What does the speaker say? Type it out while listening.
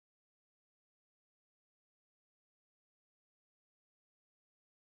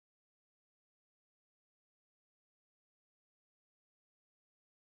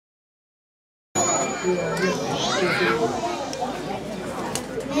Many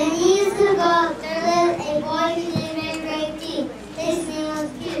years ago, there lived a boy whose name was Dike. His name was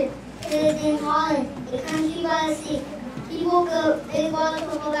Peter. He lived in Holland, a country by the sea. He woke up big balls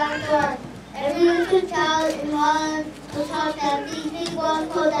from the backyard. Every little child in Holland was taught that these big balls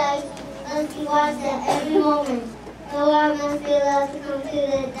called dikes must be watched at every moment. No water must be allowed to come to the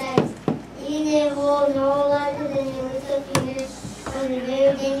dikes. Eating a hole no larger than your little finger was a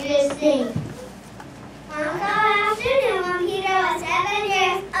very dangerous thing. One cold afternoon, when Peter was 7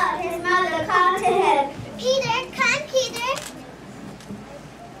 years old, his mother called to him, "Peter, come, Peter."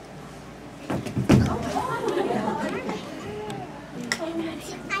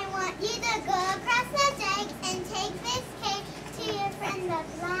 I want you to go across the dike and take this cake to your friend the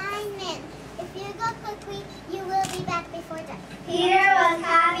blind man. If you go quickly, you will be back before dark. Peter was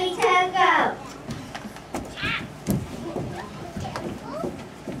happy to go.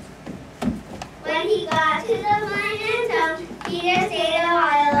 When he got to the blind man's home, Peter stayed a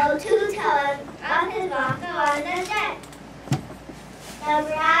while to tell him of his walk along the dike. The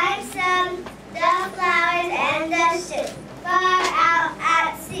bright sun, the flowers, and the ships far out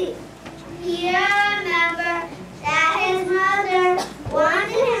at sea. Peter remembered that his mother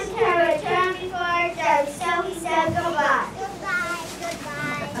wanted him to return before dark, so he said goodbye. Goodbye.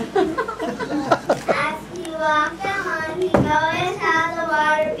 As he walked along, he noticed how the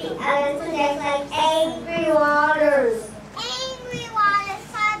water beat against the deck like angry waters. Angry waters.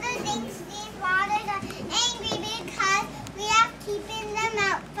 Father thinks these waters are angry because we have keeping them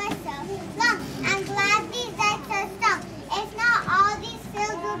out for so long. I'm glad these dikes are strong. If not, all these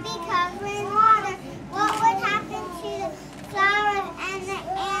fields will be covered in water. What would happen to the flowers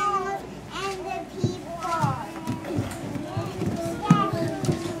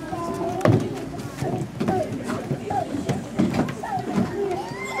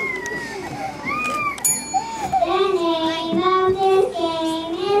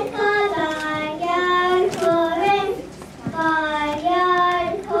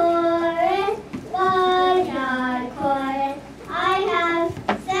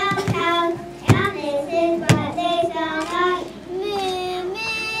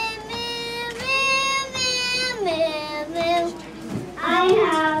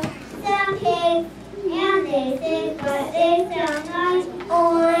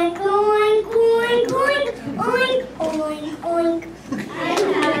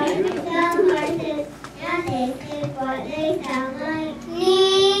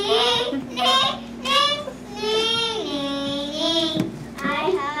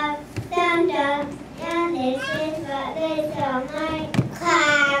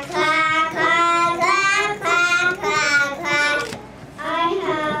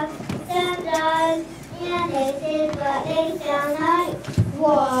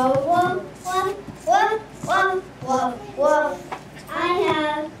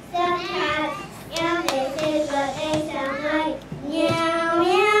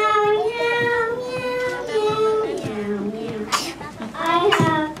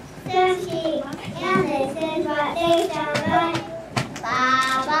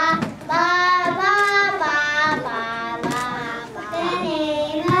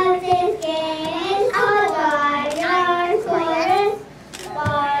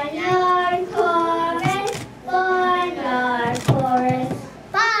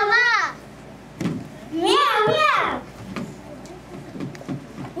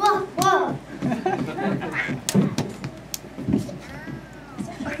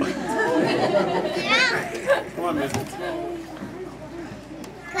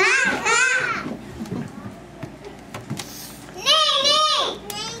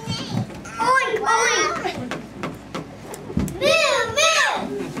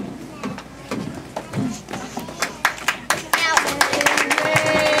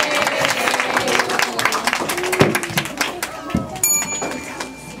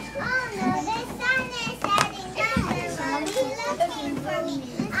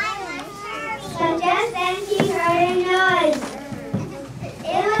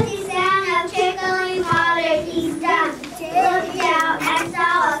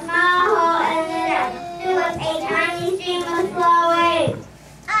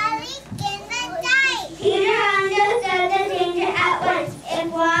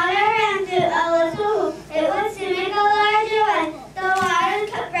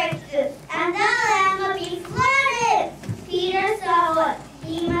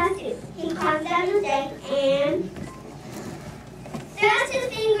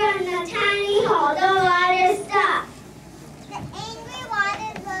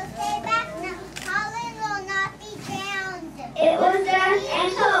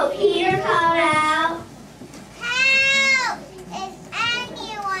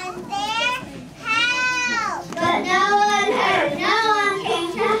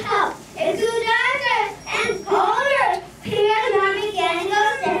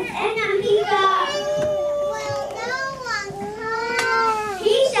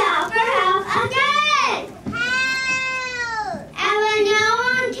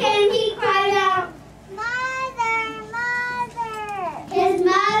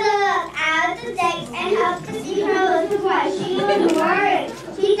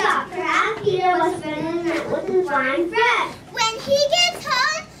find Fred. When he gets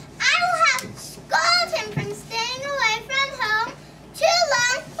home, I will have to scold him from staying away from home too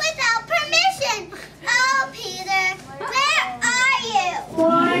long without permission. Oh, Peter, where are you?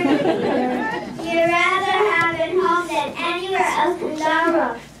 Poor Peter. You'd rather have him home than anywhere else in the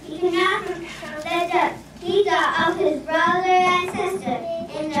world. He cannot let the pizza of his brother and sister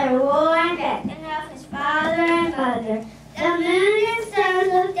in their warm bed, and of his father and mother. The moon and stars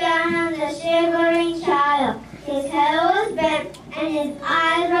looked down on the shivering child. His head was bent and his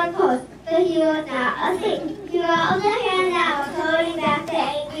eyes were closed, but he was not asleep. He held the hand that was holding back the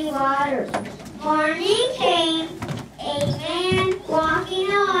angry waters. Morning came. A man walking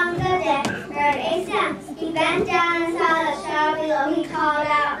along the deck heard a sound. He bent down and saw the shadow below. He called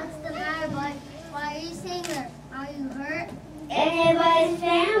out, What's the matter, boy? Why are you sitting there? Are you hurt? and it was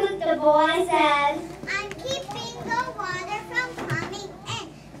fan with the boy said, I'm keeping the water from coming in.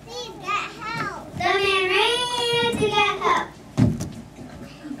 Please get help. the man ran in to get help.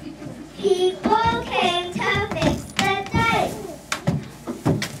 People came to fix the dike.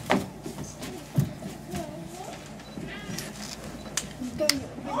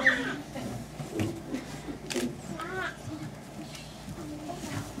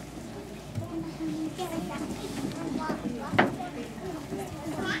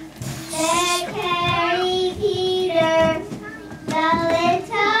 They carry Peter, the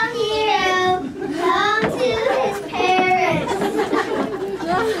little hero, home to his parents.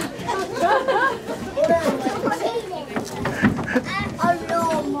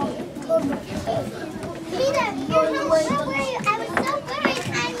 Peter, you're home. How were you? I was so worried.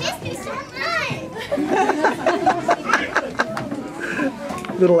 I missed you so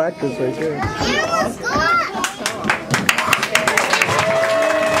much. Little actors right there. You're almost gone.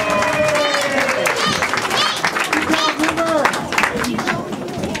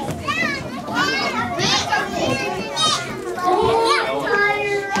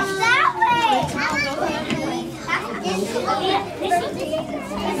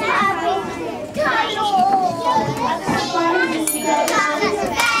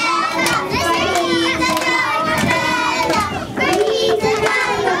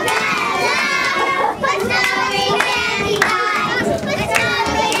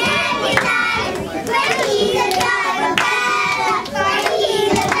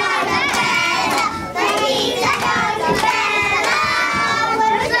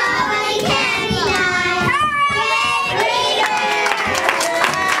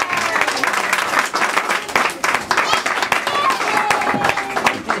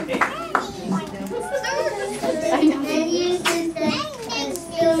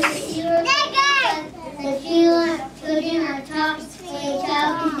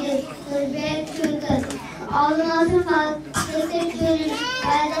 All the most fun, sister children,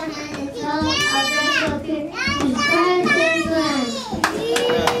 by the